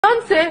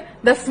Beyonce,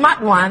 the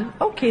smart one.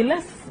 Okay,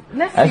 let's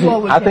see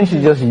what we can I think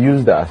she just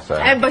used that,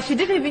 sir. But she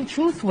didn't even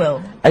choose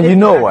well. And you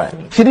know what?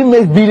 She didn't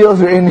make videos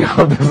with any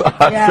of those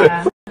artists.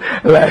 Yeah.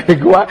 Like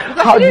what?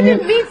 How do you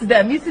meet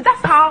them? You see,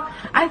 that's how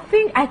I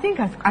think. As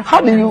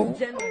how do you?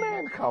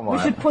 Man, come on.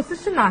 We should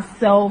position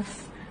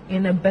ourselves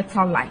in a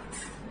better light,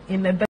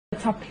 in a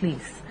better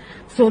place,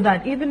 so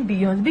that even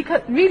Beyonce,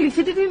 because really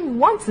she didn't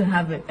want to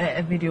have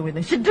a video with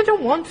her. She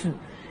didn't want to.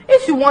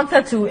 If she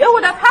wanted to, it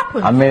would have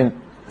happened. I mean,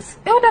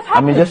 it would have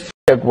happened. I mean, just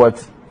check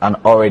what an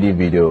already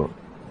video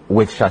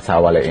with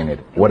Shatta Wale in it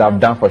would have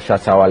done for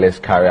Shatta Wale's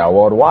career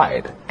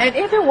worldwide. And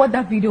even what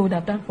that video would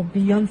have done for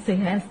Beyonce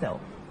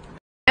herself.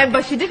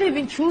 But she didn't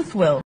even choose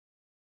well.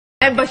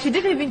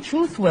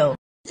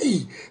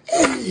 Hey,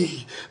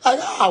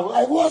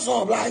 I was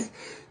up like,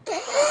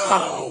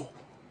 ow.